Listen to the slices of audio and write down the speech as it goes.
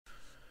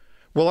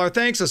Well, our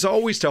thanks as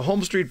always to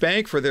Home Street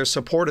Bank for their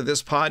support of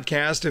this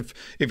podcast.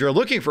 If you're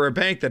looking for a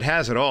bank that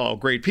has it all,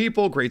 great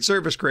people, great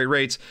service, great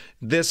rates,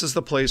 this is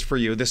the place for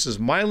you. This is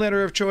my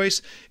lender of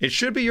choice. It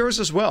should be yours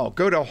as well.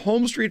 Go to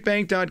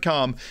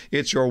homestreetbank.com.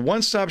 It's your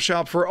one-stop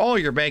shop for all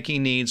your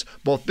banking needs,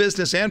 both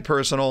business and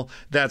personal.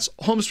 That's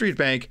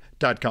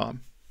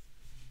homestreetbank.com.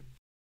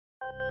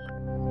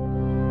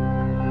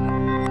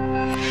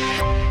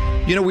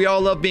 You know, we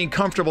all love being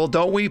comfortable,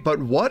 don't we? But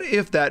what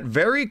if that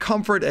very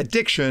comfort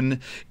addiction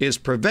is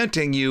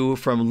preventing you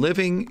from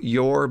living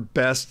your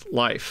best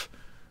life?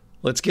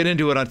 Let's get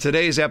into it on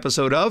today's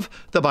episode of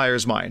The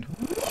Buyer's Mind.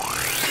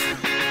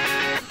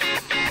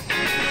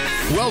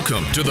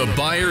 Welcome to The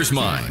Buyer's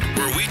Mind,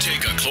 where we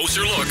take a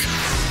closer look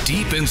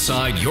deep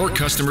inside your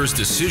customer's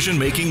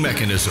decision-making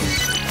mechanism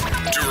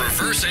to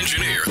reverse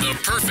engineer the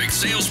perfect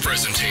sales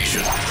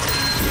presentation.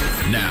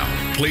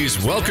 Now,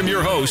 please welcome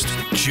your host,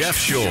 Jeff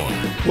Schoen.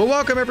 Well,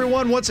 welcome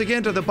everyone once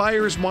again to The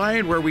Buyer's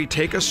Mind, where we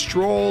take a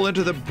stroll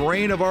into the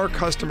brain of our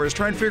customers,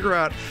 try and figure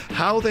out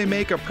how they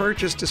make a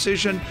purchase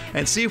decision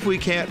and see if we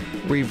can't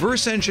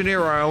reverse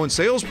engineer our own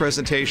sales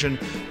presentation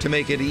to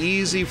make it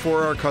easy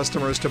for our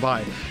customers to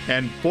buy.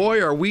 And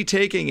boy, are we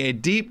taking a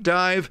deep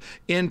dive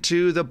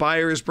into the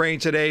buyer's brain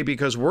today,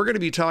 because we're going to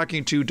be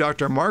talking to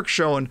Dr. Marc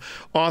Schoen,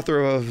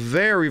 author of a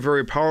very,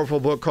 very powerful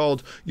book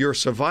called Your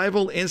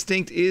Survival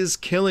Instinct is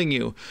Killing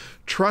You.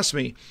 Trust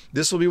me,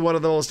 this will be one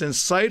of the most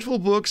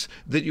insightful books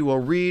that you will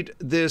read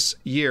this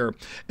year.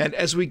 And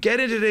as we get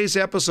into today's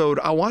episode,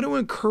 I want to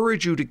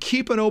encourage you to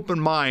keep an open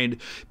mind,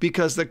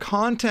 because the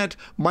content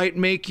might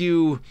make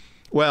you,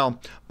 well,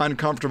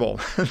 uncomfortable.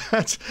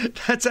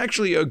 That's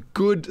actually a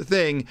good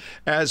thing,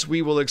 as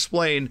we will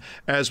explain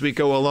as we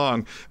go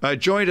along.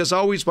 Joined as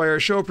always by our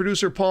show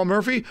producer, Paul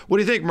Murphy. What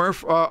do you think,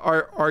 Murph?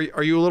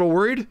 Are you a little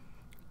worried?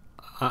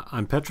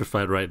 I'm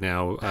petrified right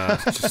now,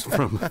 just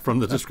from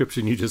the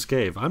description you just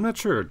gave. I'm not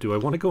sure. Do I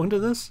want to go into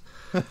this?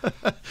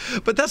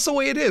 But that's the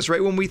way it is,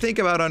 right? When we think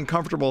about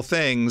uncomfortable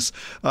things,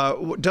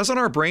 doesn't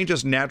our brain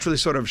just naturally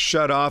sort of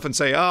shut off and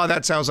say, oh,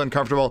 that sounds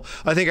uncomfortable.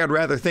 I think I'd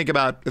rather think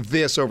about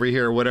this over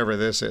here, whatever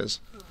this is.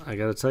 I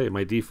got to tell you,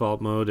 my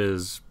default mode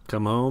is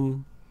come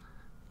home,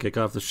 kick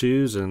off the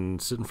shoes,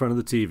 and sit in front of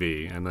the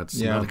TV. And that's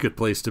not a good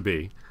place to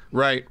be.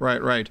 Right.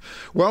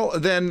 Well,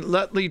 then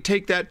let me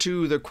take that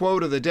to the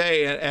quote of the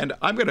day, and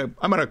I'm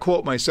gonna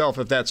quote myself,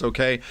 if that's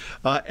okay,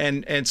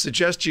 and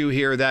suggest to you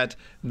here that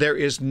there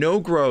is no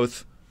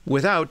growth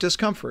without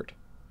discomfort.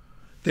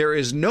 There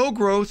is no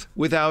growth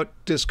without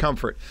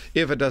discomfort.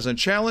 If it doesn't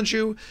challenge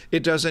you,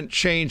 it doesn't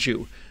change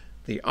you.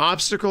 The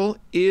obstacle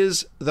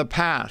is the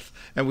path,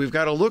 and we've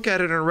got to look at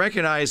it and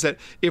recognize that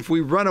if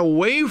we run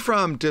away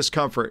from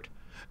discomfort,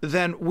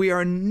 then we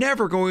are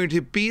never going to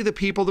be the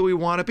people that we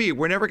want to be.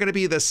 We're never going to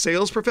be the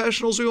sales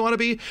professionals we want to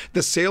be,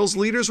 the sales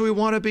leaders we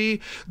want to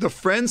be, the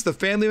friends, the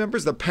family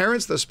members, the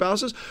parents, the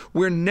spouses.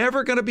 We're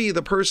never going to be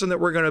the person that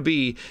we're going to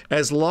be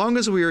as long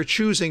as we are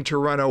choosing to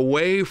run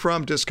away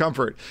from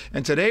discomfort.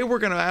 And today we're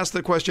going to ask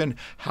the question,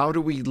 how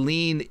do we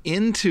lean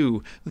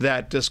into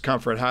that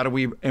discomfort? How do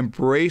we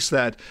embrace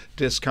that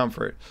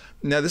discomfort?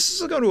 Now, this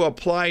is going to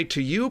apply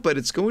to you, but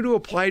it's going to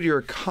apply to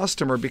your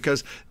customer,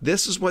 because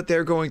this is what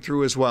they're going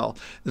through as well.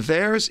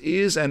 Theirs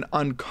is an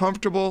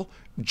uncomfortable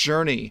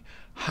journey.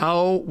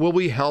 How will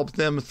we help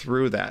them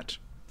through that?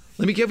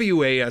 Let me give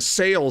you a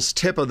sales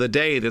tip of the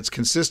day that's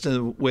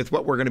consistent with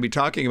what we're going to be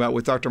talking about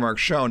with Dr. Marc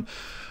Schoen.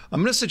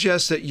 I'm going to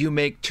suggest that you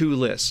make two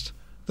lists.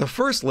 The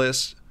first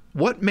list,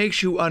 what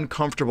makes you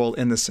uncomfortable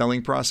in the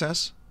selling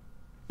process?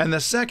 And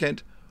the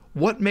second,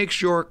 what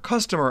makes your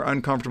customer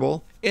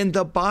uncomfortable in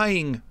the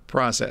buying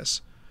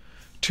process?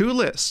 Two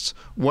lists: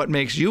 what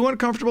makes you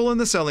uncomfortable in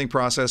the selling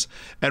process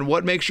and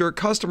what makes your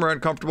customer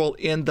uncomfortable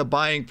in the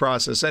buying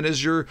process. And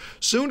as you're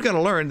soon going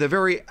to learn, the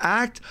very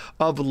act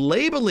of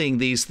labeling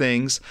these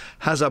things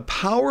has a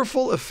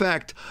powerful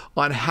effect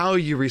on how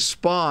you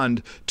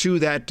respond to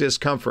that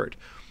discomfort.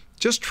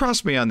 Just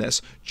trust me on this.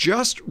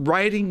 Just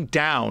writing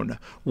down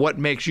what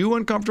makes you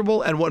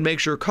uncomfortable and what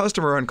makes your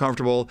customer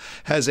uncomfortable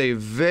has a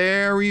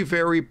very,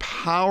 very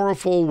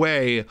powerful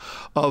way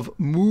of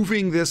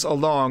moving this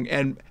along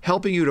and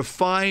helping you to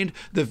find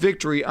the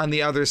victory on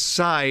the other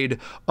side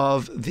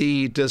of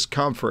the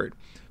discomfort.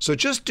 So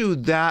just do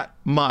that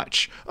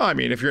much. I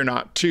mean, if you're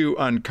not too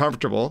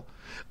uncomfortable.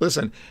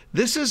 Listen,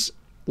 this is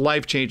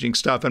life-changing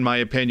stuff, in my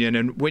opinion.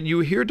 And when you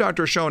hear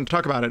Dr. Schoen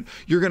talk about it,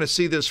 you're going to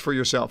see this for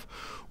yourself.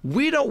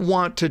 We don't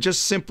want to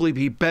just simply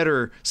be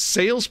better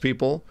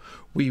salespeople.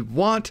 We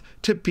want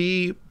to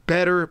be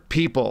better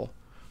people.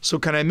 So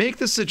can I make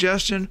the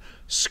suggestion?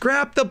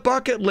 Scrap the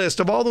bucket list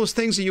of all those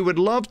things that you would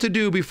love to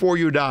do before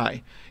you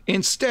die.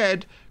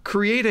 Instead,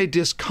 create a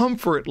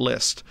discomfort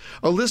list,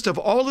 a list of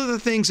all of the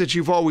things that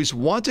you've always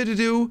wanted to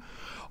do,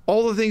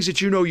 all the things that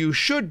you know you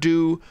should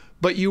do,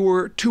 but you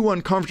were too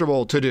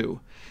uncomfortable to do.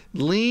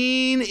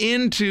 Lean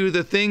into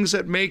the things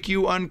that make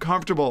you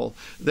uncomfortable.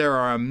 There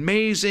are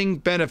amazing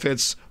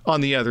benefits on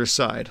the other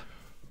side.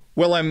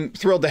 Well, I'm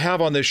thrilled to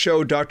have on this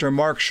show Dr.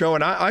 Marc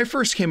Schoen. I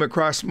first came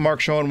across Marc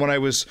Schoen when I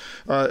was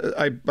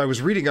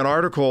reading an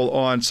article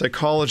on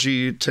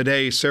Psychology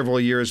Today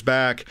several years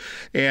back,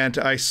 and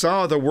I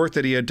saw the work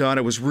that he had done.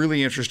 It was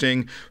really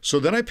interesting. So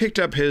then I picked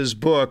up his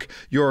book,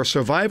 Your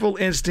Survival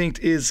Instinct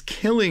is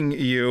Killing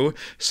You.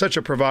 Such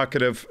a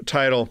provocative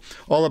title,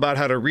 all about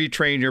how to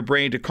retrain your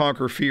brain to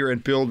conquer fear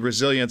and build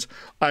resilience.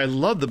 I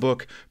love the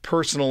book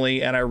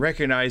personally, and I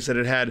recognize that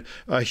it had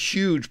a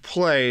huge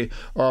play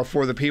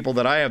for the people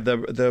that I have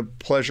the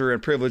pleasure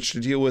and privilege to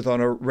deal with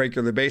on a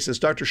regular basis.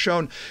 Dr.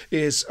 Schoen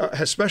has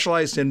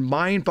specialized in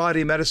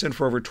mind-body medicine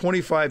for over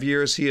 25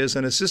 years. He is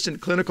an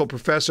assistant clinical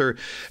professor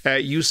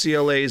at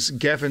UCLA's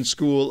Geffen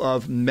School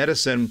of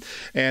Medicine,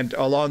 and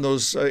along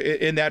those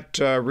in that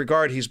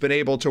regard, he's been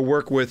able to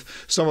work with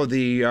some of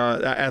the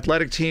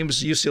athletic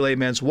teams, UCLA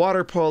men's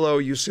water polo,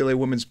 UCLA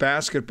women's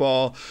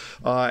basketball,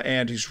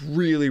 and he's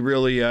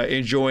really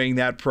enjoying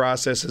that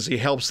process as he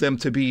helps them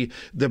to be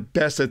the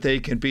best that they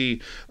can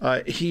be.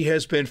 He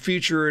has been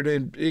featured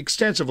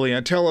extensively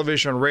on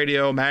television,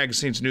 radio,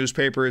 magazines,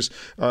 newspapers,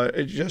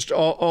 just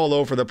all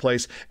over the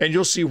place. And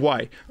you'll see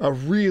why. A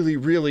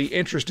really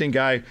interesting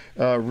guy,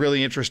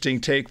 really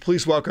interesting take.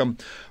 Please welcome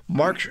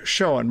Marc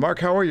Schoen. Marc,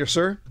 how are you,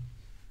 sir?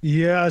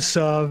 Yes,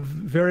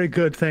 very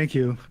good. Thank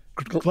you.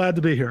 Glad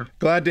to be here.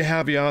 Glad to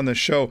have you on the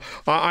show.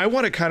 I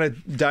want to kind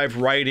of dive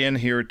right in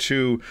here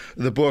to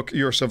the book,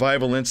 Your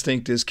Survival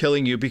Instinct is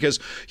Killing You, because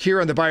here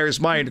on The Buyer's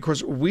Mind, of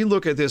course, we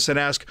look at this and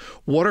ask,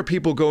 what are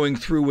people going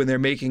through when they're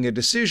making a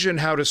decision?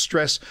 How does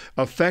stress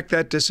affect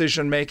that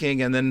decision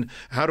making? And then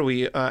how do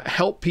we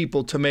help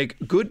people to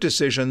make good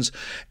decisions?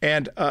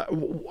 And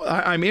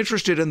I'm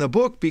interested in the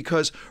book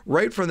because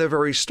right from the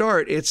very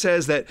start, it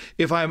says that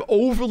if I'm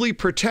overly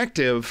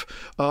protective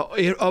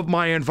of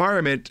my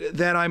environment,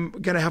 then I'm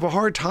going to have a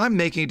hard time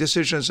making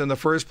decisions in the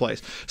first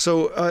place.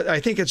 So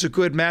I think it's a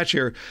good match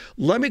here.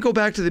 Let me go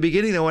back to the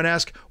beginning, though, and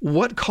ask,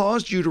 what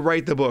caused you to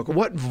write the book?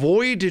 What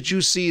void did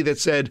you see that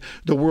said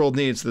the world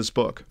needs this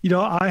book? You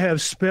know, I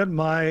have spent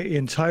my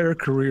entire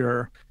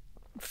career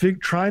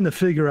trying to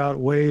figure out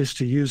ways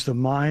to use the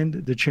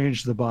mind to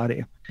change the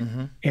body.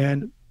 Mm-hmm.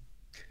 And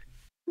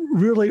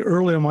really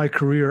early in my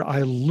career,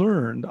 I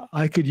learned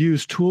I could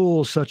use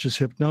tools such as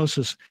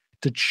hypnosis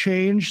to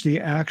change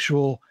the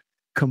actual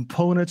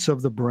components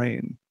of the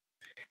brain.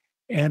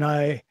 And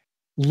I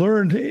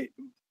learned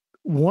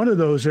one of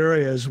those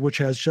areas, which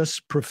has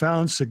just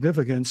profound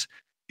significance,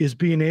 is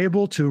being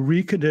able to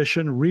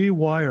recondition,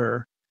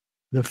 rewire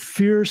the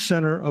fear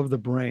center of the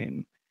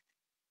brain.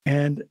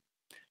 And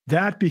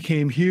that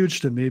became huge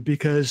to me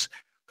because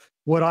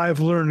what I've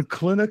learned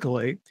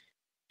clinically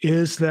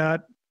is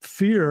that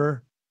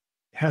fear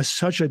has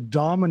such a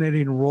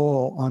dominating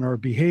role on our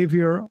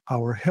behavior,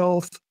 our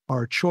health,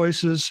 our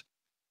choices,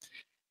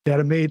 that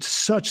it made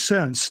such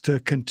sense to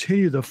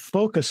continue to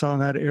focus on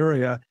that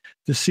area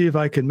to see if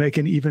I can make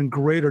an even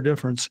greater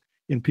difference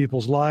in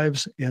people's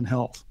lives and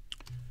health.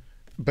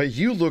 But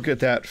you look at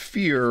that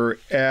fear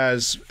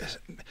as,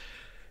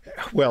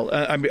 well,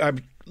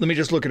 let me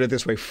just look at it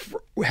this way.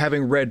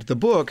 Having read the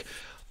book,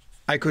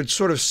 I could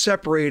sort of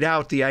separate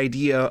out the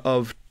idea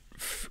of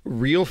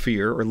real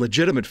fear or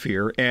legitimate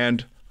fear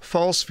and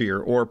false fear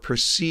or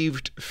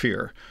perceived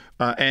fear.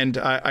 And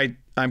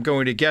I'm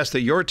going to guess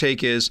that your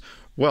take is,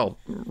 well,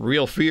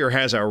 real fear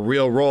has a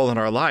real role in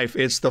our life.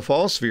 It's the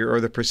false fear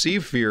or the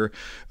perceived fear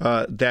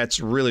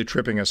that's really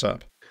tripping us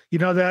up. You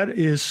know, that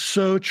is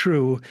so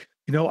true.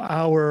 You know,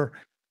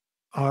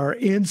 our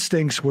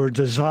instincts were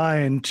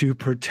designed to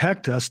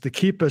protect us, to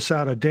keep us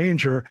out of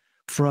danger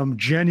from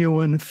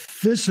genuine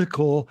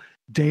physical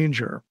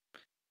danger.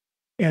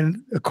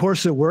 And of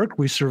course it worked.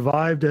 We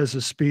survived as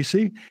a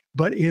species.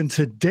 But in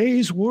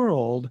today's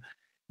world,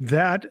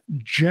 that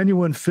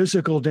genuine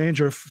physical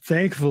danger,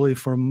 thankfully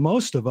for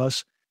most of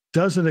us,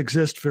 doesn't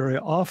exist very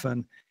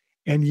often.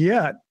 And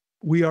yet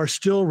we are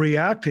still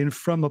reacting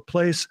from a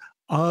place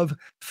of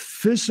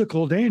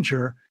physical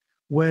danger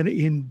when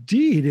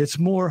indeed it's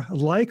more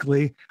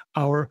likely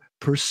our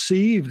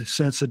perceived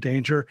sense of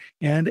danger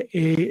and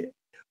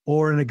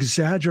an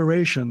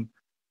exaggeration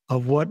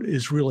of what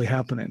is really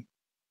happening.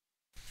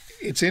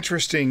 It's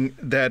interesting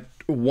that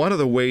one of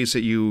the ways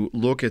that you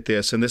look at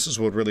this, and this is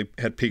what really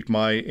had piqued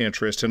my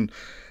interest, and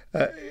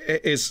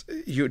is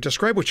you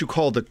describe what you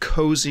call the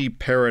cozy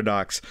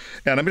paradox.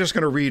 And I'm just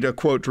going to read a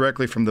quote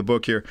directly from the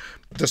book here.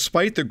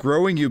 Despite the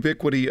growing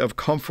ubiquity of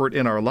comfort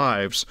in our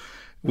lives,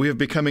 we have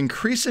become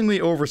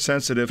increasingly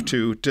oversensitive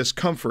to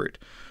discomfort,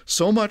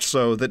 so much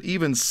so that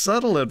even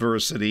subtle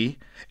adversity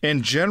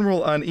and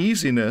general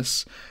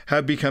uneasiness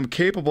have become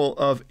capable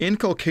of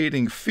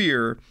inculcating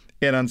fear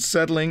and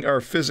unsettling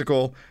our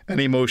physical and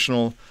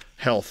emotional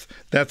health.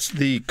 That's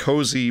the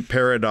cozy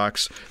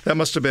paradox. That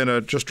must have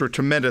been just a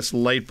tremendous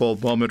light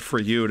bulb moment for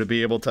you to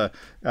be able to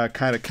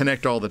kind of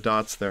connect all the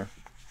dots there.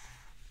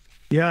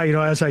 Yeah, you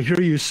know, as I hear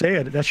you say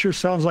it, that sure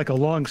sounds like a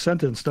long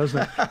sentence,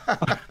 doesn't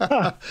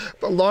it?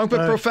 Long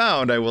but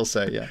profound, I will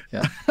say.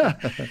 Yeah.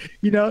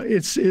 You know,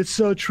 it's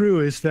so true,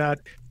 is that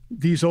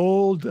these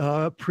old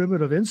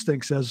primitive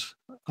instincts, as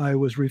I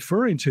was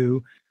referring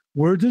to,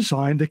 were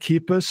designed to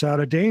keep us out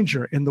of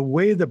danger. And the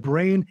way the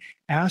brain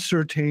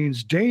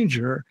ascertains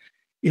danger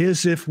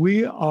is if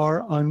we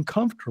are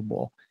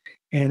uncomfortable.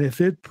 And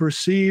if it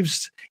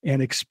perceives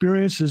and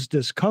experiences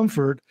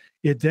discomfort,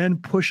 it then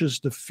pushes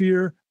the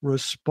fear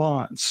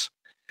response.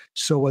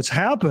 So what's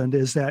happened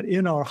is that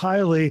in our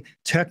highly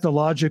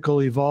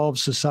technological evolved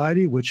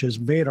society, which has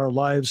made our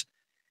lives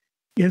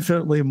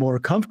infinitely more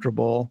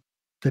comfortable,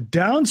 the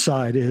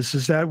downside is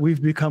that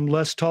we've become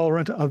less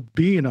tolerant of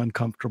being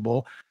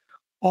uncomfortable,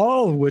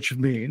 all of which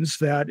means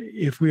that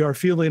if we are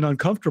feeling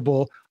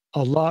uncomfortable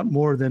a lot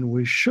more than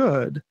we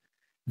should,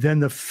 then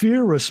the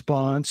fear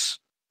response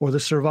or the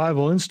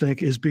survival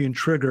instinct is being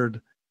triggered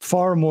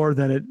far more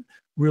than it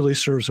really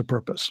serves a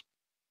purpose.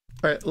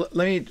 All right, let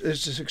me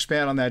just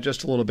expand on that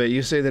just a little bit.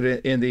 You say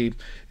that in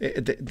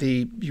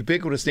the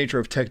ubiquitous nature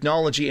of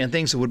technology and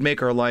things that would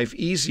make our life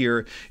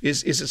easier,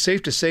 is it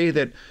safe to say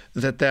that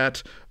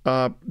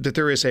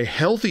there is a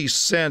healthy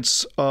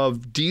sense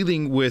of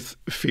dealing with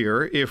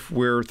fear if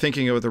we're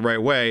thinking of it the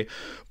right way,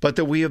 but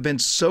that we have been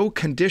so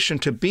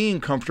conditioned to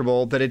being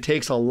comfortable that it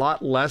takes a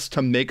lot less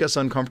to make us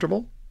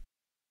uncomfortable?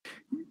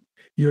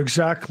 You're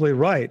exactly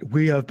right.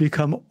 We have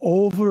become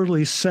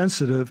overly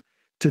sensitive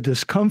to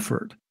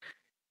discomfort.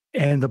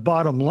 And the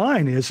bottom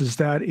line is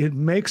that it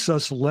makes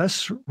us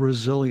less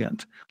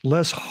resilient,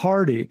 less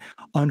hardy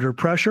under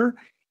pressure.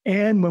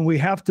 And when we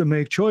have to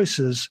make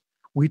choices,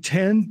 we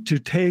tend to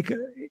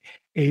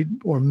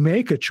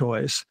make a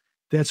choice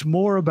that's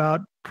more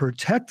about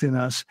protecting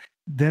us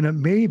than it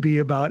may be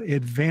about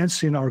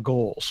advancing our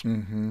goals.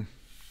 Mm-hmm.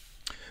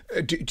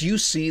 Do you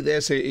see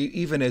this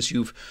even as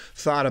you've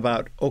thought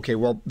about, okay,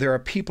 well, there are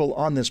people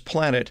on this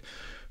planet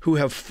who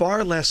have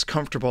far less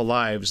comfortable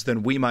lives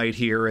than we might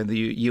here in the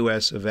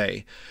U.S. of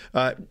A.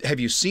 Have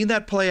you seen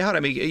that play out? I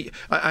mean,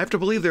 I have to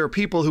believe there are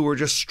people who are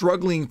just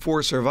struggling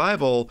for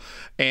survival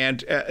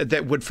and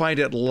that would find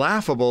it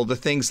laughable, the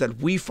things that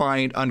we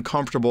find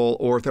uncomfortable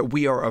or that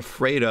we are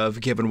afraid of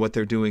given what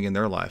they're doing in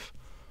their life.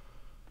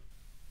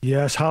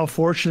 Yes, how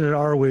fortunate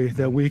are we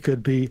that we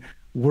could be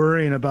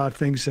worrying about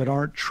things that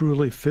aren't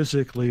truly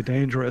physically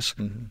dangerous.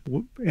 Mm-hmm.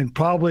 And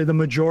probably the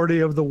majority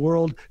of the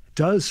world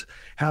does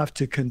have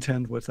to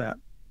contend with that.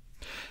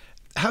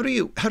 How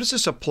does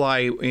this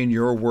apply in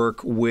your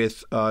work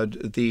with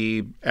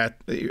the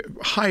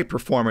high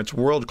performance,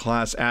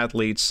 world-class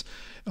athletes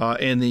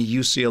in the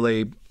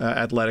UCLA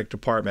athletic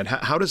department?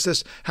 How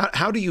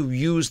do you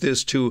use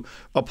this to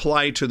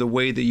apply to the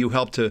way that you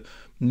help to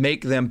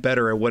make them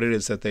better at what it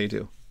is that they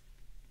do?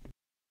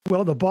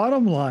 Well, the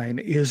bottom line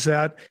is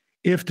that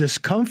if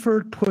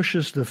discomfort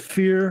pushes the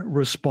fear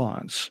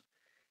response,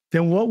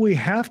 then what we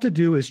have to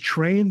do is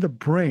train the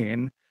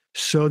brain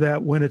so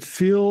that when it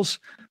feels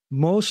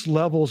most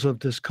levels of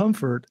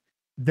discomfort,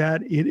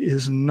 that it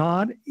is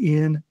not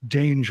in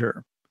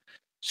danger.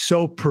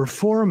 So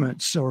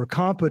performance or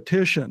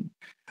competition,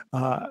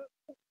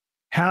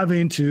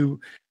 having to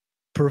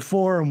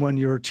perform when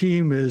your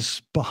team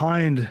is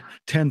behind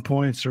 10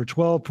 points or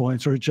 12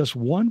 points or just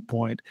 1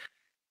 point,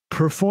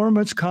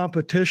 performance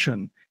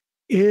competition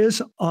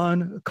is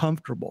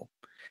uncomfortable.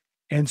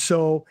 And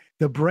so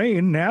the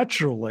brain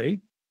naturally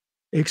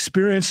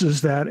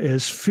experiences that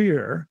as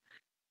fear,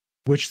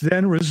 which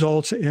then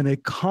results in a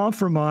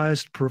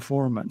compromised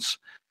performance.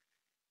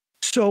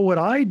 So what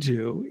I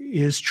do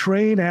is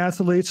train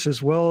athletes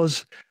as well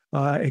as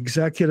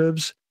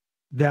executives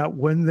that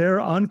when they're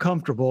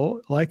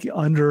uncomfortable, like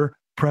under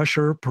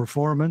pressure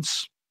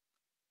performance,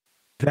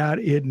 that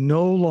it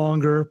no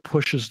longer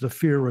pushes the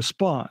fear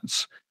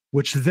response,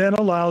 which then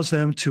allows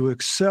them to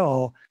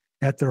excel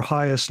at their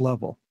highest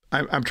level.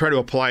 I'm trying to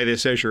apply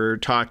this as you're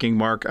talking,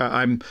 Marc.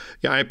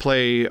 I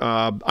play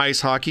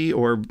ice hockey,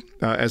 or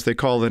as they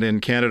call it in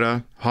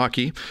Canada,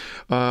 hockey.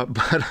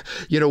 But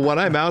when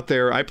I'm out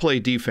there, I play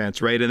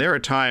defense, right? And there are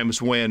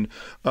times when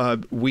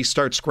we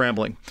start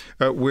scrambling,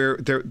 where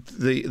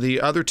the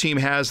other team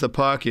has the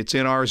puck, it's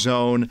in our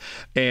zone,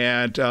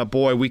 and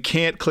boy, we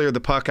can't clear the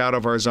puck out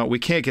of our zone. We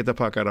can't get the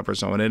puck out of our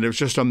zone, and it's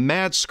just a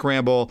mad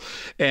scramble.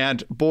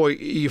 And boy,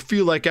 you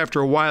feel like after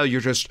a while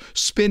you're just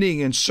spinning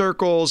in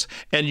circles,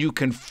 and you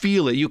can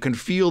feel it. You can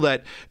feel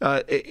that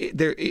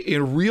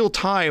in real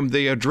time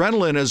the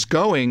adrenaline is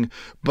going,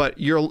 but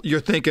you're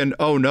thinking,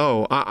 oh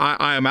no,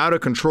 I am out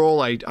of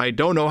control. I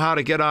don't know how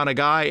to get on a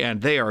guy,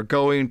 and they are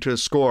going to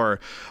score.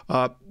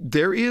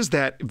 There is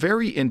that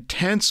very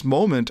intense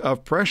moment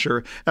of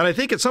pressure, and I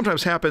think it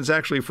sometimes happens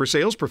actually for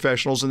sales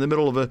professionals in the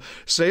middle of a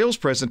sales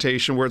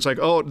presentation where it's like,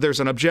 oh, there's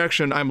an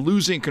objection, I'm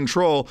losing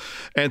control,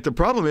 and the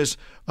problem is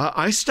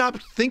I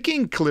stopped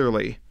thinking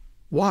clearly.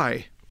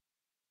 Why?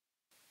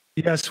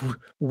 Yes,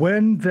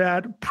 when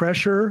that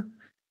pressure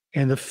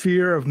and the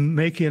fear of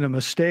making a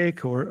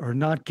mistake or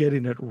not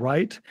getting it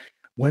right,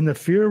 when the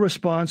fear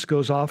response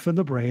goes off in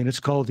the brain, it's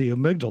called the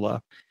amygdala,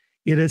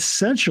 it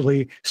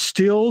essentially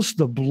steals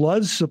the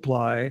blood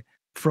supply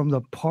from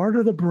the part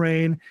of the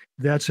brain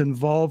that's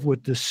involved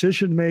with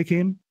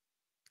decision-making,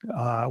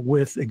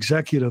 with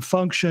executive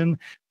function,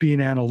 being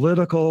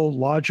analytical,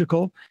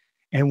 logical.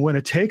 And when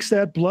it takes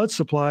that blood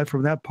supply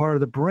from that part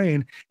of the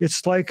brain,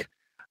 it's like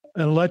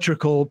an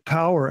electrical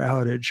power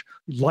outage,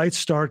 lights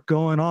start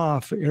going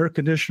off, air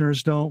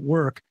conditioners don't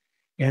work.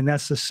 And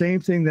that's the same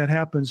thing that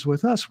happens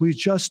with us. We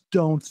just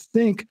don't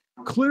think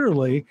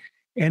clearly.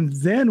 And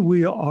then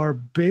we are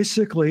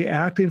basically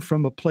acting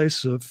from a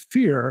place of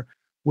fear,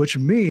 which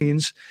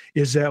means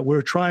is that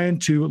we're trying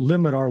to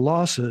limit our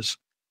losses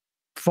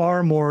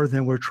far more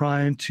than we're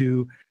trying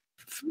to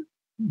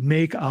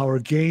make our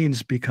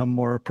gains become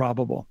more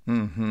probable.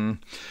 Mm-hmm.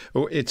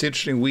 Well, it's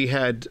interesting. We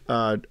had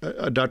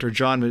Dr.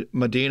 John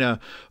Medina,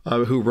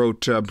 who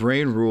wrote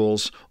Brain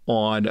Rules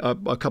on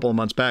a couple of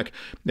months back,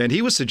 and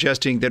he was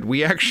suggesting that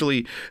we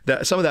actually,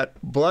 that some of that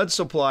blood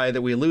supply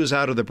that we lose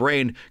out of the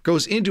brain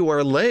goes into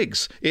our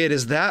legs. It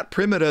is that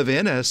primitive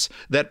in us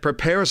that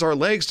prepares our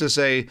legs to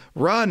say,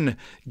 run,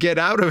 get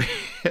out of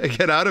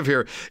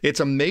here. It's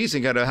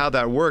amazing how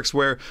that works,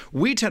 where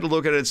we tend to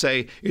look at it and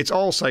say, it's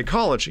all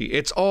psychology.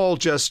 It's all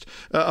just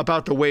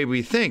about the way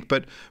we think.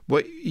 But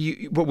what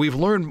we've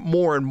learned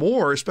more and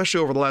more,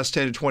 especially over the last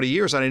 10 to 20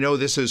 years, and I know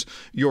this is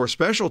your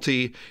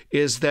specialty,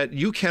 is that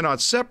you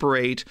cannot separate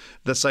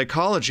the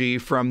psychology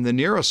from the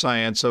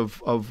neuroscience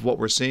of what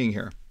we're seeing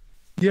here.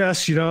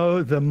 Yes,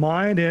 the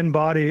mind and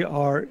body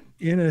are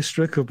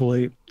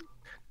inextricably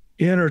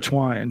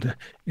intertwined,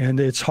 and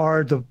it's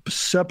hard to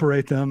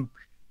separate them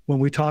when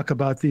we talk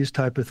about these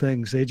type of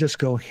things. They just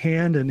go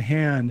hand in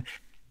hand.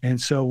 And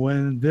so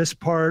when this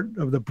part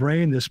of the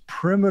brain, this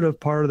primitive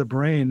part of the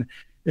brain,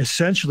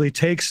 essentially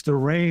takes the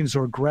reins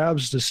or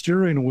grabs the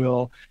steering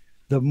wheel,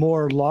 the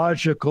more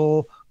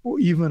logical,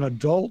 even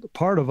adult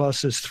part of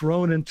us is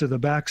thrown into the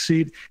back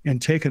seat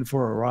and taken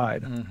for a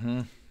ride.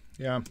 Mm-hmm.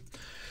 Yeah.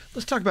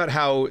 Let's talk about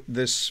how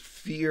this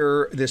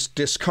fear, this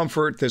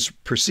discomfort, this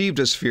perceived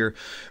as fear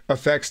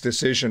affects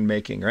decision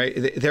making,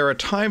 right? There are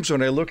times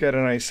when I look at it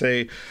and I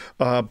say,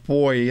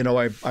 boy,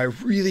 I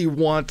really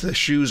want the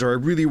shoes, or I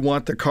really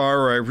want the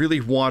car, or I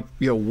really want,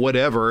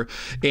 whatever.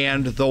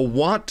 And the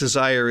want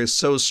desire is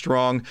so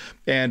strong,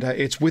 and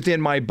it's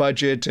within my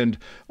budget, and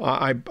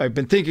I've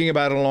been thinking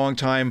about it a long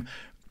time.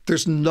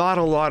 There's not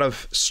a lot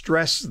of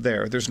stress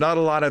there. There's not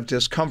a lot of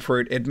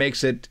discomfort. It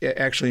makes it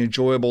actually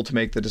enjoyable to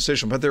make the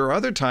decision. But there are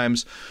other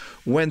times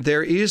when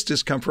there is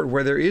discomfort,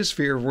 where there is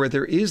fear, where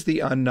there is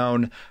the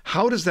unknown.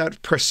 How does that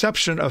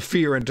perception of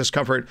fear and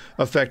discomfort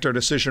affect our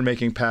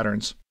decision-making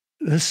patterns?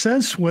 The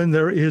sense when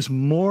there is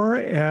more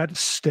at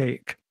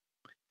stake,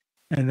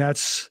 and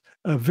that's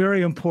a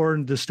very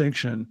important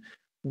distinction.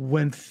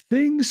 When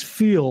things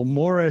feel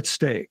more at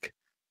stake,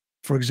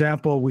 for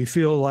example, we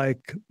feel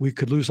like we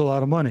could lose a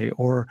lot of money,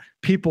 or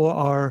people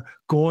are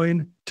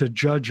going to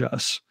judge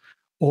us,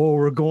 or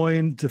we're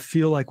going to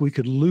feel like we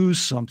could lose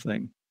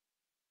something.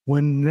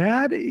 When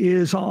that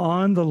is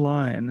on the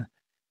line,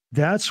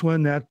 that's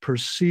when that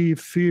perceived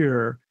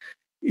fear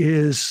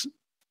is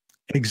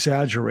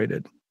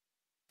exaggerated.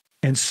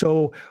 And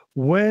so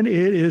when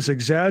it is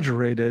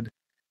exaggerated,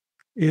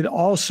 it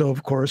also,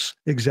 of course,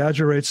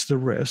 exaggerates the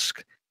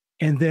risk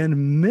and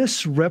then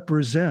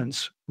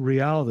misrepresents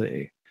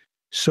reality.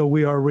 So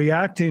we are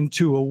reacting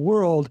to a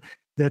world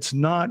that's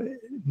not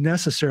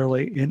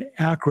necessarily an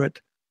accurate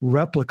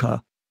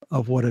replica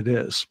of what it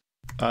is.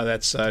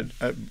 That's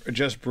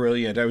just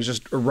brilliant. I was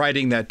just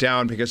writing that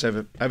down because I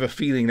have a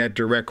feeling that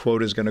direct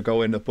quote is going to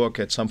go in the book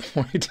at some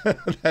point.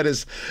 That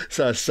is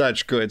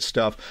such good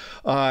stuff.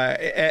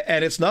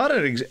 And it's not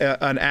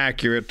an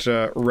accurate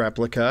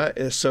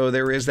replica. So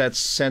there is that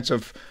sense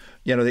of,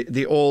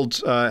 the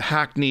old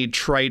hackneyed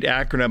trite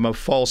acronym of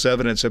false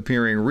evidence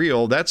appearing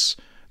real. That's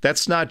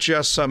not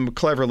just some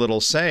clever little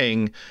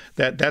saying.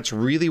 That's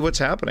really what's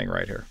happening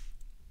right here.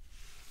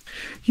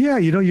 Yeah,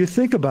 you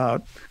think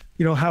about,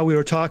 how we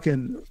were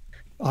talking,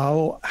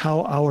 how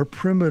our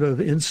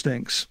primitive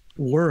instincts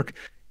work.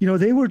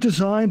 They were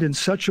designed in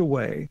such a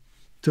way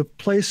to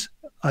place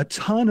a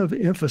ton of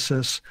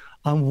emphasis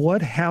on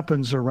what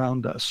happens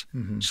around us.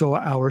 Mm-hmm. So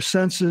our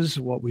senses,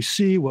 what we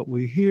see, what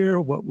we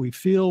hear, what we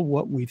feel,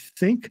 what we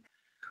think,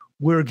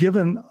 we're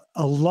given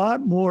a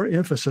lot more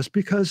emphasis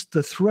because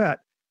the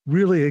threat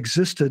really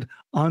existed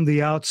on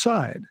the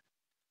outside.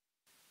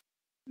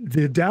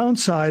 The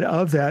downside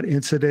of that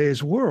in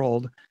today's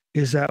world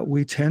is that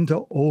we tend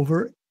to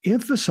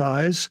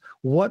overemphasize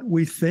what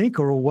we think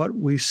or what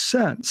we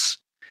sense.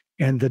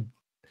 And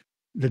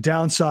the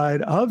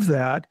downside of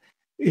that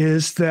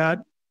is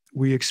that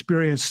we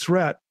experience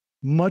threat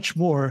much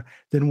more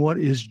than what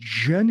is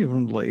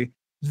genuinely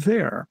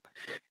there.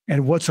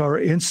 And what's our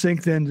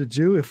instinct then to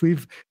do? If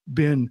we've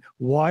been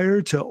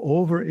wired to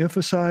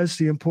overemphasize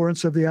the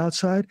importance of the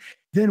outside,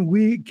 then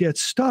we get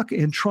stuck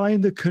in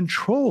trying to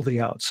control the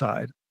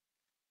outside.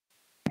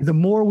 The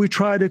more we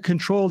try to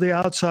control the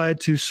outside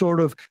to sort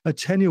of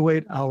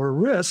attenuate our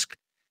risk,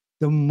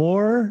 the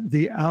more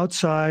the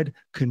outside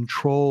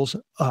controls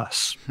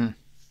us.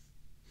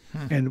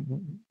 And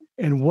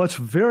what's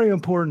very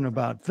important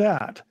about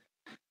that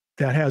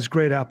has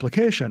great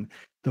application.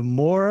 The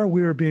more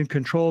we are being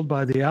controlled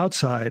by the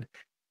outside,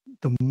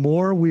 the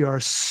more we are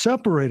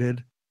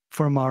separated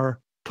from our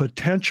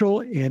potential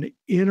and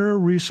inner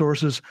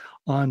resources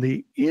on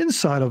the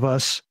inside of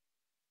us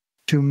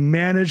to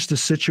manage the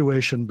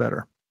situation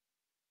better.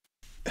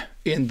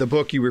 In the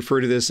book, you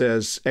refer to this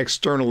as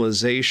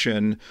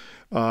externalization,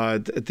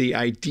 the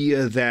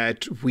idea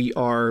that we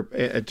are,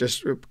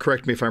 just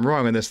correct me if I'm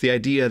wrong on this, the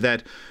idea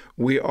that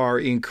we are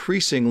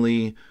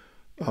increasingly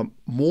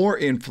more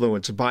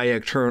influenced by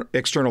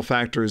external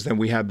factors than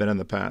we have been in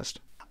the past.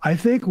 I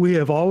think we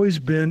have always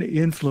been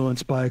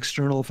influenced by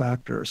external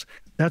factors.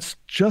 That's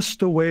just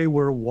the way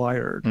we're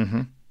wired.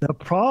 Mm-hmm. The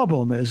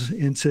problem is,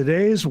 in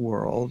today's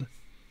world,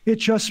 it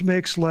just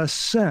makes less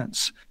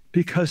sense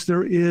because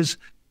there is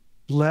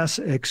less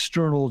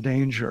external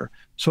danger.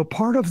 So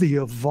part of the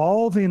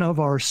evolving of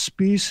our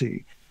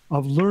species,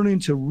 of learning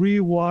to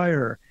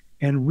rewire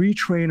and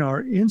retrain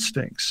our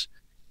instincts,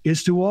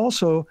 is to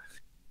also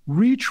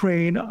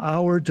retrain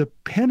our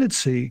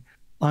dependency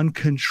on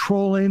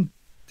controlling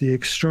the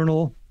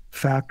external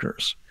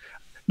factors.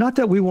 Not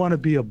that we want to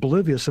be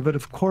oblivious of it,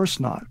 of course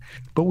not,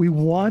 but we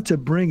want to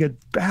bring it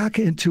back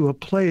into a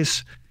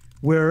place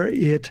where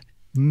it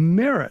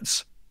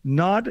merits,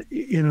 not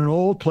in an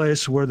old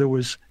place where there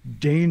was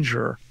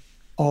danger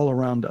all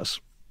around us.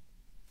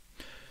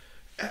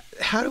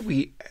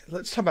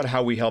 Let's talk about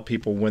how we help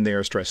people when they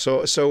are stressed.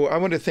 So I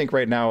want to think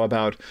right now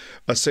about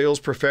a sales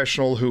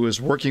professional who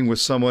is working with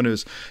someone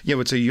who's,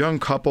 it's a young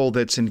couple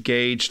that's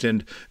engaged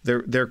and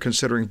they're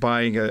considering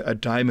buying a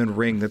diamond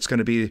ring that's going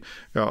to be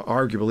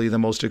arguably the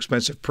most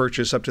expensive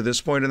purchase up to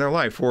this point in their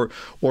life, or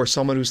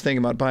someone who's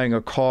thinking about buying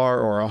a car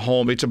or a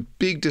home. It's a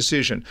big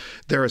decision.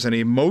 There is an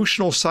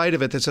emotional side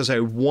of it that says, I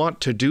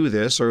want to do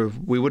this, or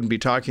we wouldn't be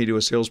talking to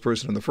a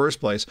salesperson in the first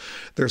place.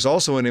 There's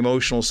also an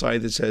emotional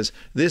side that says,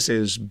 this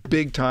is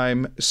big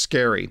time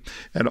scary.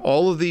 And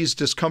all of these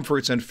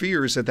discomforts and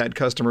fears that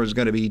customer is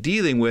going to be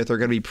dealing with are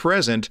going to be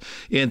present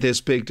in this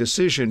big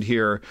decision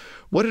here.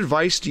 What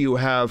advice do you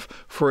have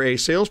for a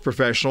sales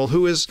professional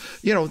who is,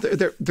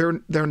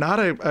 they're not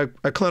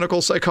a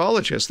clinical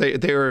psychologist.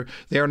 They are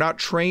not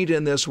trained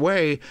in this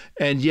way,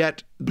 and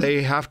yet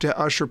they have to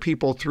usher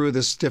people through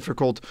this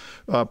difficult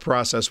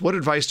process. What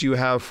advice do you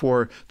have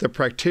for the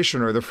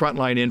practitioner, the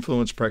frontline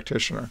influence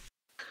practitioner?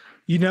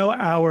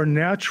 Our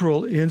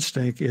natural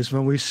instinct is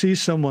when we see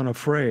someone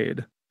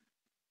afraid,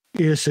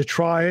 is to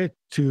try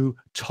to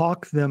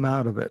talk them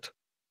out of it.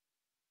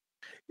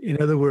 In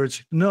other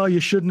words, no, you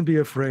shouldn't be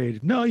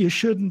afraid. No, you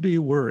shouldn't be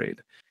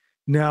worried.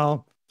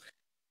 Now,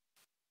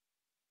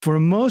 for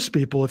most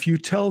people, if you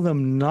tell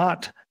them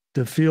not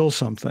to feel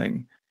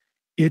something,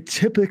 it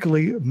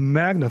typically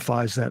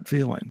magnifies that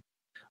feeling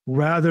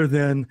rather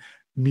than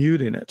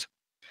muting it.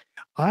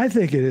 I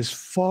think it is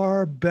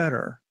far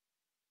better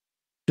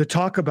to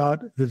talk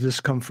about the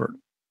discomfort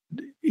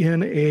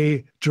in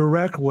a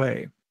direct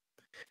way,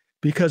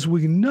 because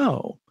we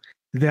know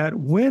that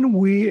when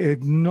we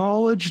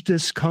acknowledge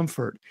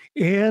discomfort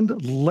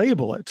and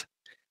label it,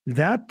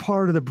 that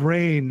part of the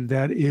brain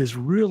that is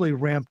really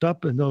ramped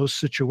up in those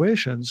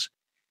situations,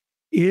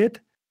 it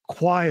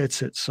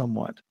quiets it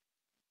somewhat.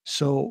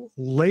 So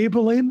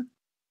labeling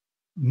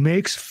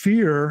makes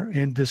fear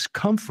and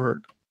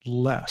discomfort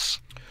less.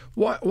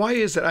 Why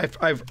is it?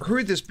 I've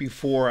heard this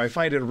before. I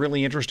find it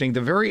really interesting.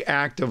 The very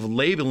act of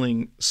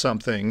labeling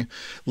something,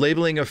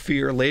 labeling a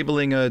fear,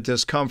 labeling a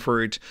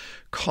discomfort,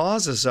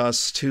 causes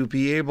us to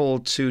be able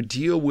to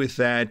deal with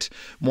that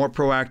more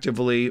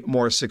proactively,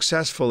 more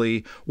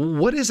successfully.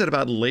 What is it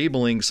about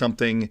labeling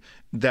something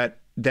that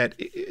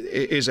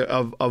is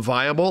a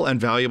viable and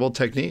valuable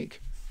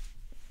technique?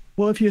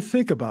 Well, if you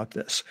think about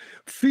this,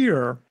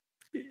 fear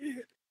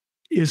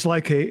is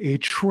like a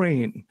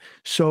train.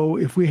 So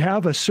if we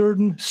have a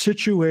certain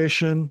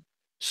situation,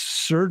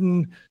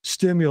 certain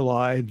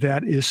stimuli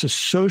that is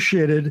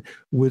associated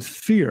with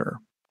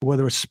fear,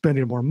 whether it's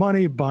spending more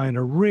money, buying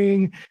a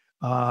ring,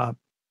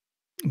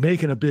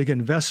 making a big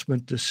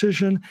investment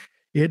decision,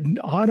 it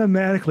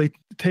automatically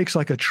takes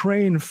like a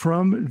train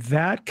from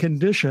that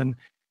condition,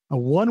 a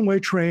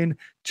one-way train,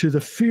 to the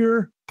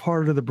fear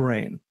part of the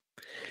brain.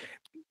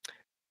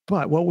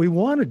 But what we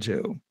want to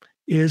do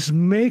is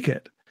make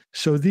it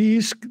so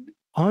these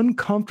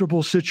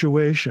uncomfortable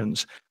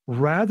situations,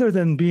 rather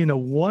than being a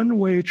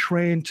one-way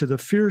train to the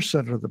fear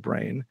center of the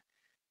brain,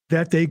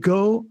 that they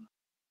go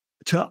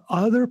to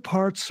other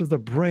parts of the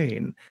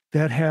brain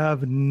that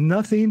have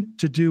nothing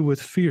to do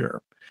with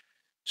fear.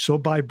 So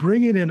by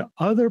bringing in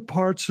other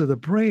parts of the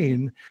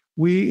brain,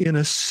 we, in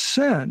a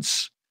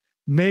sense,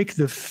 make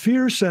the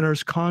fear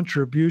center's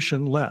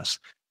contribution less.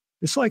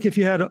 It's like if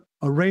you had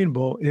a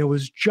rainbow and it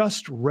was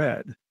just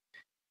red.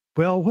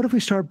 Well, what if we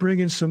start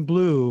bringing some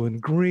blue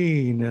and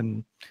green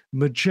and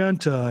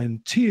magenta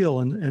and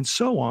teal and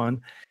so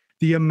on?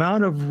 The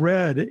amount of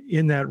red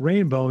in that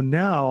rainbow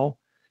now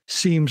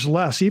seems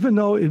less, even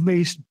though it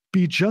may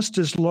be just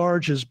as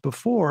large as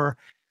before.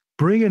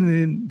 Bringing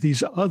in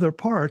these other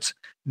parts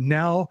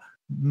now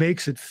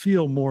makes it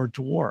feel more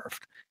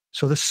dwarfed.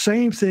 So the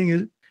same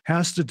thing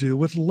has to do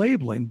with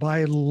labeling.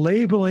 By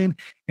labeling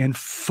and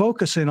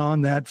focusing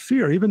on that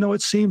fear, even though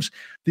it seems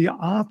the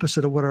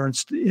opposite of what our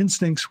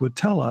instincts would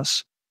tell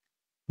us,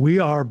 we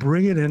are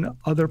bringing in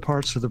other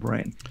parts of the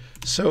brain.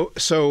 So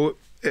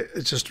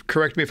just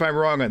correct me if I'm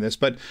wrong on this,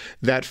 but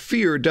that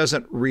fear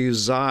doesn't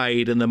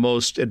reside in the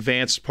most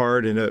advanced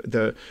part in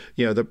the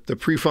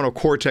prefrontal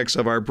cortex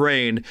of our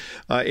brain.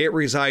 It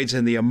resides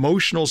in the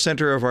emotional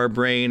center of our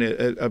brain.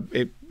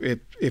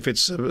 If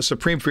it's a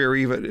supreme fear,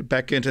 even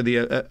back into the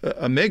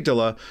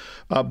amygdala.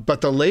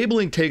 But the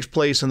labeling takes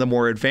place in the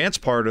more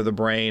advanced part of the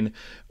brain.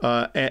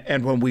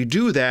 And when we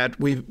do that,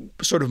 we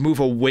sort of move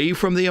away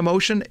from the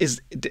emotion.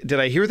 Did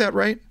I hear that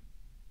right?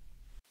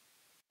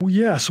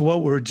 Yes,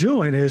 what we're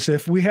doing is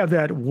if we have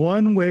that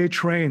one-way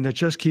train that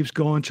just keeps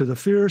going to the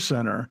fear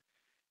center,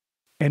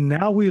 and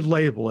now we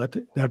label it,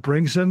 that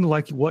brings in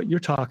like what you're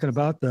talking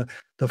about, the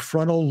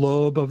frontal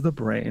lobe of the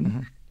brain.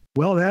 Mm-hmm.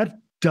 Well, that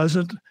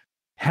doesn't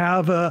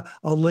have a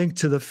link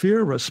to the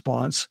fear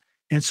response,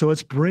 and so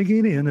it's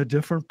bringing in a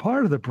different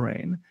part of the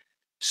brain.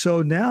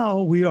 So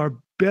now we are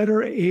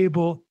better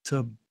able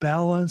to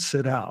balance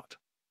it out.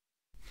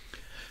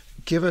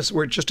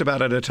 We're just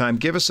about out of time.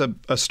 Give us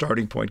a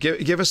starting point.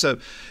 Give us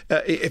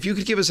if you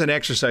could give us an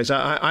exercise.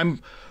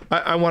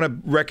 I want to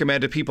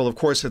recommend to people, of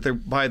course, that they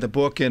buy the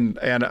book, and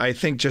I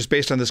think just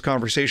based on this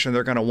conversation,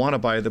 they're going to want to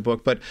buy the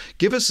book. But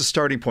give us a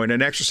starting point,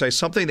 an exercise,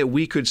 something that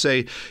we could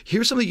say,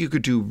 here's something you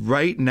could do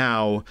right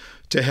now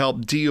to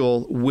help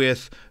deal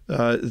with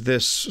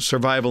this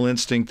survival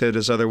instinct that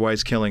is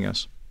otherwise killing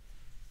us.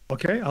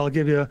 Okay, I'll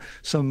give you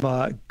some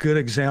good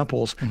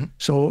examples. Mm-hmm.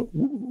 So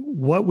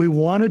what we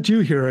want to do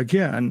here,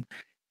 again,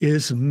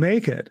 is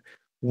make it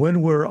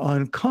when we're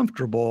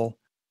uncomfortable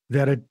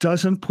that it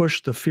doesn't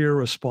push the fear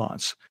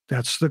response.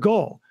 That's the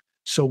goal.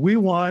 So we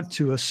want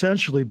to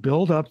essentially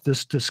build up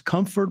this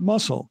discomfort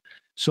muscle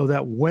so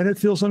that when it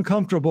feels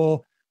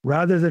uncomfortable,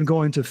 rather than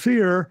going to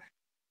fear,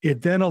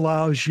 it then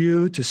allows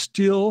you to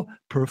still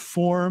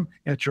perform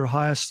at your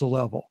highest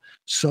level.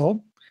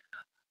 So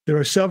there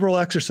are several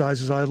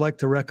exercises I'd like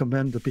to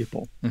recommend to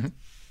people. Mm-hmm.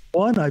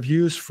 One I've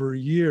used for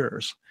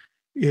years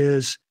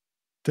is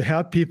to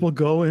have people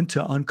go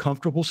into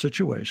uncomfortable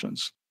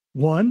situations.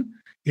 One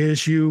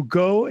is you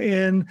go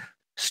and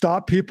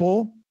stop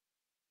people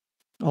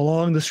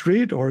along the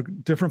street or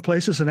different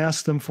places and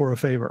ask them for a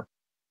favor.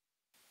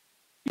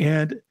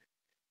 And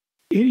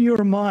in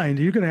your mind,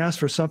 you're going to ask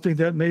for something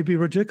that may be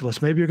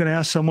ridiculous. Maybe you're going to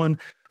ask someone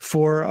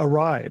for a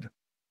ride,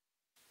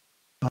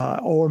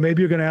 or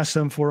maybe you're going to ask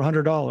them for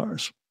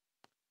 $100.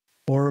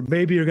 Or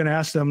maybe you're going to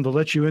ask them to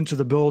let you into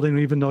the building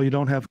even though you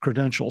don't have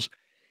credentials.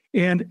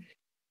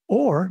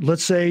 Or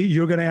let's say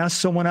you're going to ask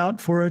someone out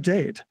for a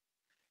date.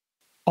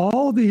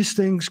 All these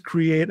things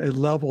create a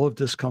level of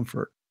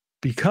discomfort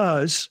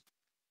because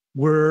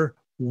we're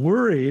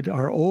worried.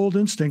 Our old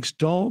instincts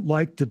don't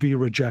like to be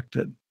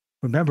rejected.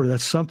 Remember,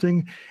 that's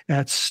something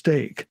at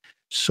stake.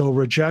 So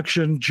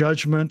rejection,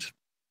 judgment,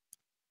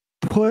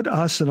 put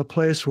us in a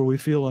place where we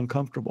feel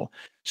uncomfortable.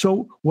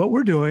 So what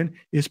we're doing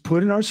is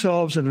putting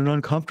ourselves in an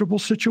uncomfortable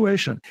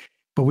situation,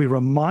 but we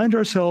remind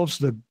ourselves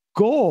the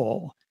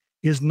goal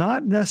is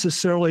not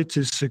necessarily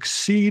to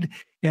succeed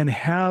and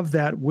have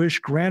that wish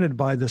granted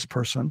by this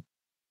person.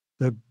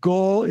 The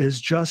goal is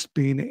just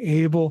being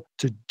able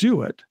to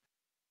do it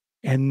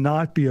and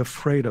not be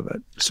afraid of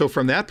it. So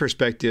from that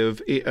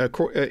perspective,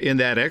 in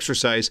that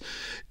exercise,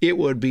 it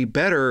would be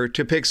better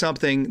to pick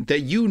something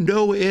that you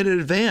know in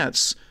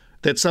advance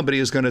that somebody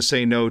is going to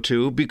say no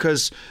to,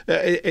 because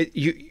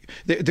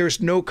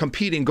there's no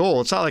competing goal.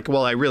 It's not like,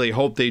 well, I really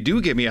hope they do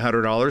give me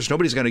 $100.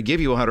 Nobody's going to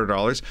give you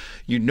 $100.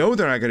 You know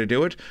they're not going to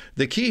do it.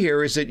 The key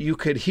here is that you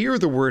could hear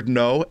the word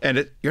no,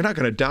 and you're not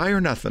going to die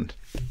or nothing.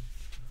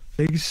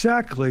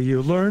 Exactly.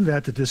 You learn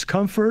that the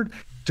discomfort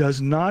does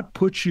not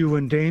put you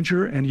in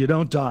danger, and you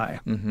don't die.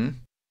 Mm-hmm.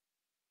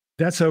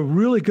 That's a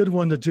really good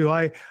one to do.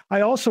 I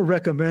also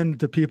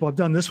recommend to people, I've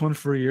done this one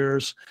for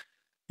years,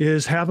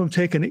 is have them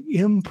take an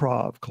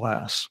improv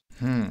class.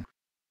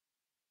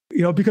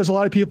 Because a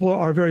lot of people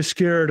are very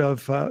scared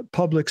of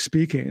public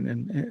speaking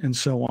and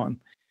so on.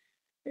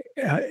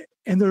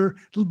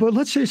 But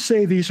let's just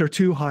say these are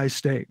too high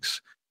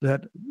stakes,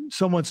 that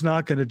someone's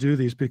not going to do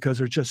these because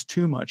they're just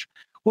too much.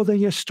 Well, then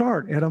you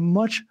start at a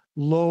much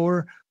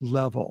lower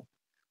level,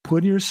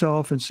 putting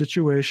yourself in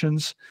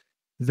situations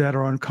that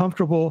are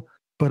uncomfortable,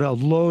 but a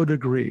low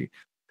degree.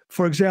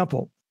 For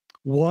example,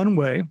 one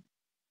way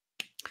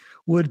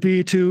would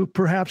be to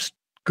perhaps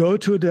go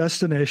to a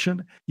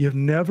destination you've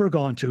never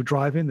gone to,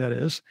 driving that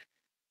is,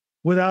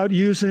 without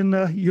using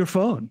your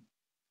phone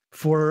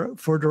for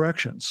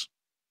directions,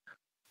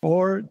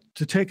 or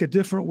to take a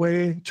different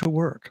way to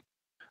work,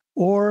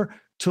 or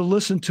to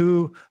listen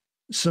to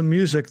some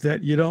music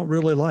that you don't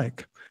really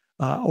like,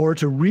 or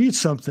to read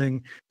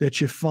something that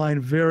you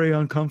find very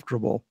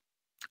uncomfortable.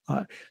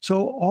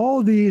 So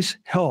all these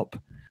help.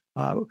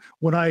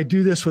 When I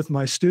do this with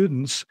my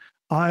students,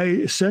 I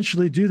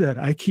essentially do that.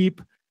 I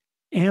keep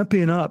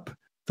amping up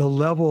the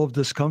level of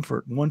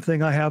discomfort. One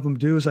thing I have them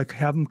do is I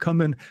have them come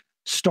in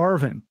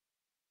starving.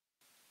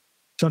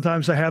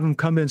 Sometimes I have them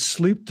come in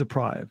sleep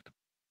deprived.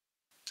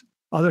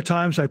 Other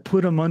times I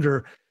put them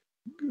under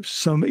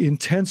some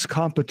intense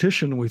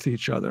competition with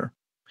each other.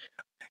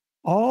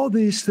 All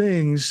these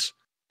things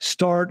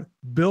start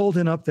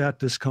building up that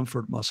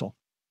discomfort muscle.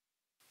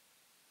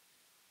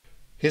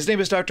 His name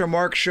is Dr.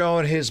 Marc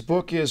Schoen. His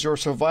book is Your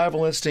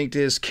Survival Instinct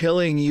is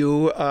Killing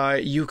You.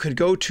 You could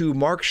go to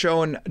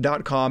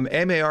marcschoen.com,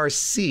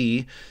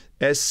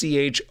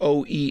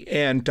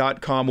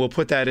 MarcSchoen.com. We'll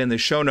put that in the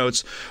show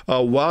notes.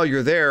 While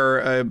you're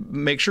there,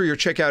 make sure you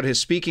check out his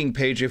speaking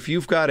page. If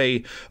you've got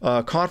a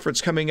conference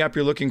coming up,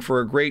 you're looking for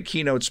a great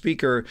keynote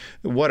speaker,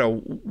 what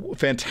a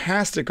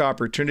fantastic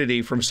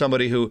opportunity from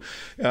somebody who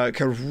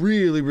can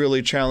really,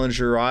 really challenge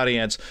your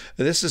audience.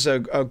 This is a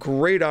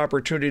great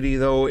opportunity,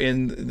 though,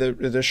 in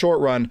the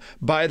short run.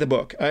 Buy the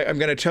book. I'm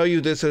going to tell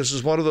you this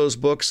is one of those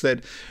books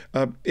that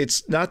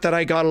it's not that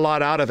I got a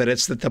lot out of it.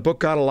 It's that the book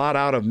got a lot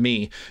out of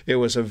me. It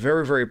was a very,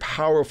 very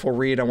powerful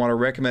read. I want to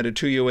recommend it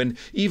to you. And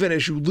even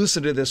as you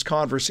listen to this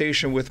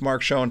conversation with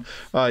Marc Schoen,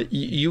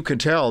 you can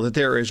tell that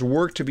there is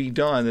work to be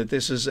done, that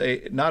this is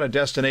not a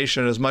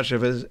destination as much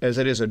as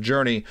it is a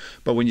journey.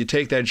 But when you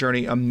take that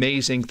journey,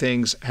 amazing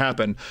things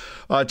happen.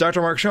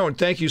 Dr. Marc Schoen,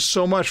 thank you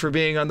so much for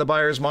being on The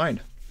Buyer's Mind.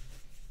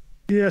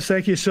 Yes,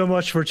 thank you so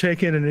much for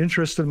taking an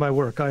interest in my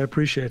work. I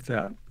appreciate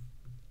that.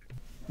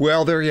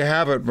 Well, there you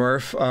have it,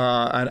 Murph.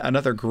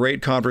 Another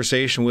great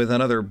conversation with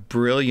another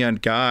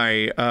brilliant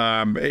guy.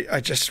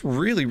 I just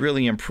really,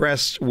 really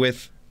impressed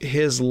with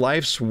his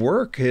life's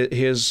work,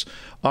 his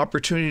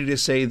opportunity to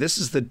say, this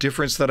is the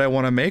difference that I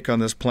want to make on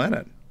this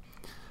planet.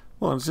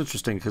 Well, it's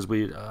interesting because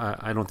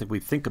I don't think we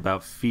think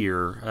about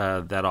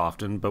fear that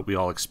often, but we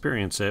all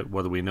experience it,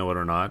 whether we know it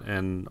or not,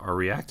 and are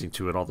reacting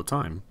to it all the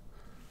time.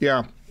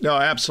 Yeah, no,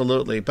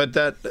 absolutely. But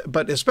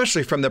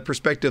especially from the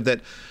perspective that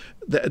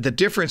the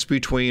difference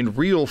between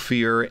real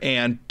fear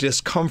and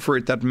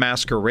discomfort that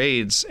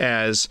masquerades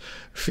as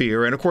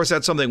fear. And of course,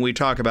 that's something we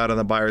talk about in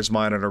The Buyer's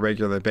Mind on a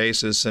regular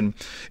basis. And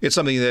it's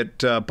something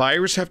that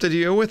buyers have to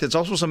deal with. It's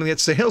also something that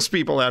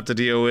salespeople have to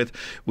deal with.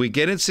 We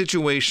get in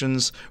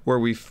situations where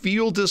we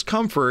feel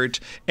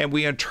discomfort and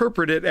we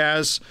interpret it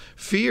as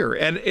fear.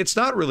 And it's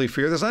not really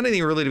fear. There's not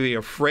anything really to be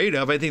afraid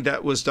of. I think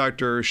that was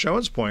Dr.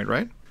 Schoen's point,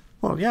 right?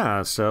 Well,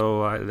 yeah.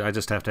 So I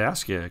just have to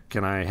ask you,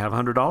 can I have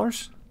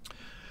 $100?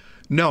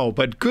 No,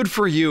 but good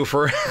for you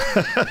for.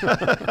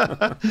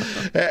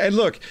 And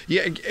look,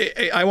 yeah,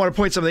 I want to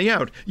point something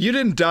out. You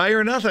didn't die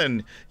or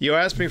nothing. You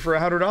asked me for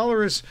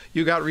 $100.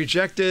 You got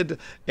rejected,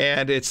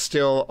 and it's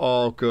still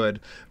all good.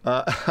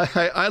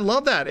 I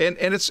love that, and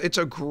it's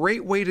a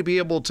great way to be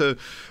able to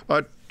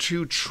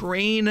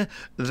train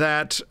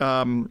that.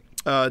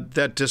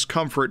 That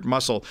discomfort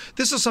muscle.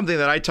 This is something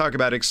that I talk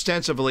about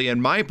extensively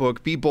in my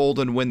book, Be Bold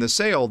and Win the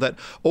Sale, that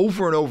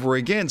over and over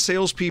again,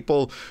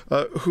 salespeople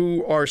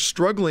who are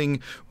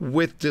struggling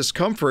with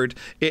discomfort,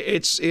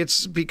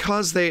 it's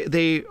because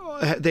they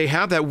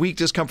have that weak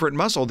discomfort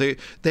muscle.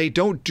 They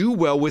don't do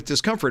well with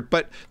discomfort.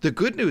 But the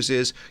good news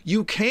is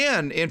you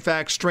can, in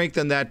fact,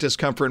 strengthen that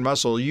discomfort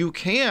muscle. You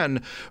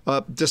can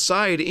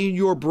decide in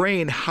your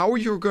brain how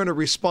you're going to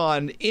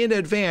respond in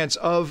advance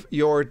of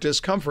your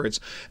discomforts.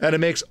 And it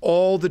makes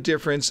all the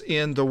difference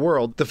in the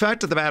world. The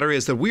fact of the matter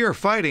is that we are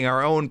fighting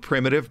our own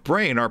primitive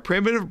brain. Our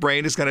primitive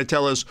brain is going to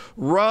tell us,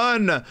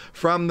 run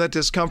from the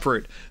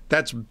discomfort.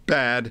 That's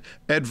bad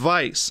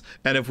advice.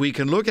 And if we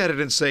can look at it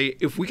and say,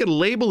 if we can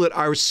label it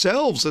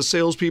ourselves as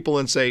salespeople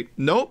and say,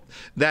 nope,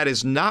 that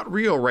is not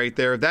real right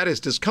there. That is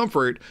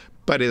discomfort.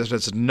 But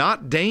it's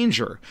not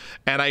danger.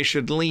 And I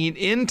should lean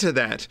into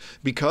that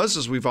because,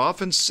 as we've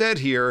often said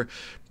here,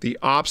 the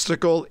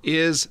obstacle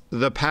is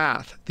the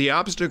path. The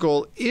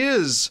obstacle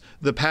is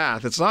the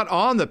path. It's not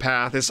on the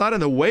path. It's not in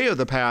the way of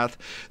the path.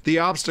 The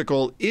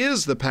obstacle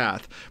is the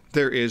path.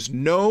 There is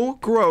no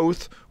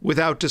growth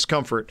without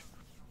discomfort.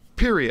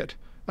 Period.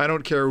 I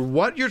don't care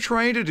what you're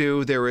trying to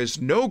do. There is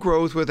no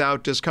growth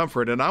without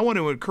discomfort. And I want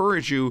to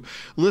encourage you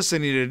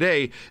listening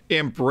today,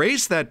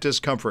 embrace that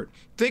discomfort.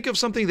 Think of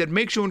something that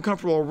makes you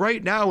uncomfortable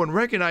right now and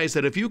recognize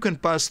that if you can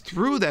bust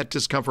through that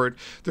discomfort,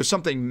 there's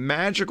something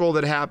magical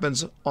that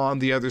happens on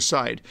the other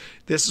side.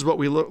 This is what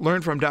we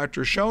learned from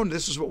Dr. Schoen.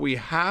 This is what we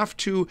have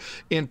to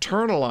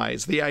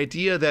internalize, the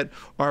idea that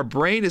our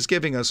brain is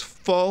giving us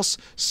false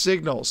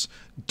signals.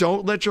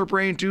 Don't let your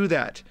brain do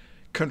that.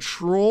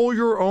 Control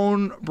your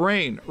own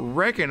brain.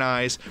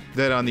 Recognize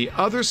that on the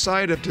other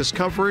side of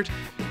discomfort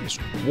is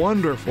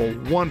wonderful,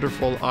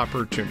 wonderful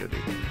opportunity.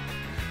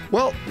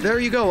 Well, there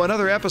you go.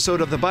 Another episode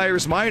of The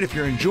Buyer's Mind. If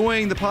you're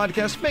enjoying the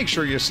podcast, make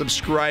sure you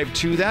subscribe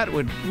to that.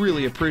 Would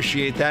really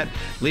appreciate that.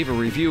 Leave a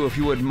review if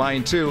you wouldn't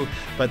mind too.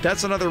 But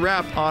that's another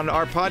wrap on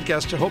our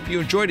podcast. I hope you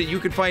enjoyed it. You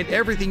can find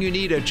everything you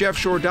need at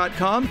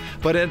jeffshore.com.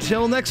 But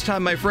until next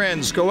time, my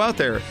friends, go out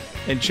there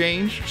and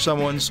change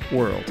someone's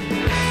world.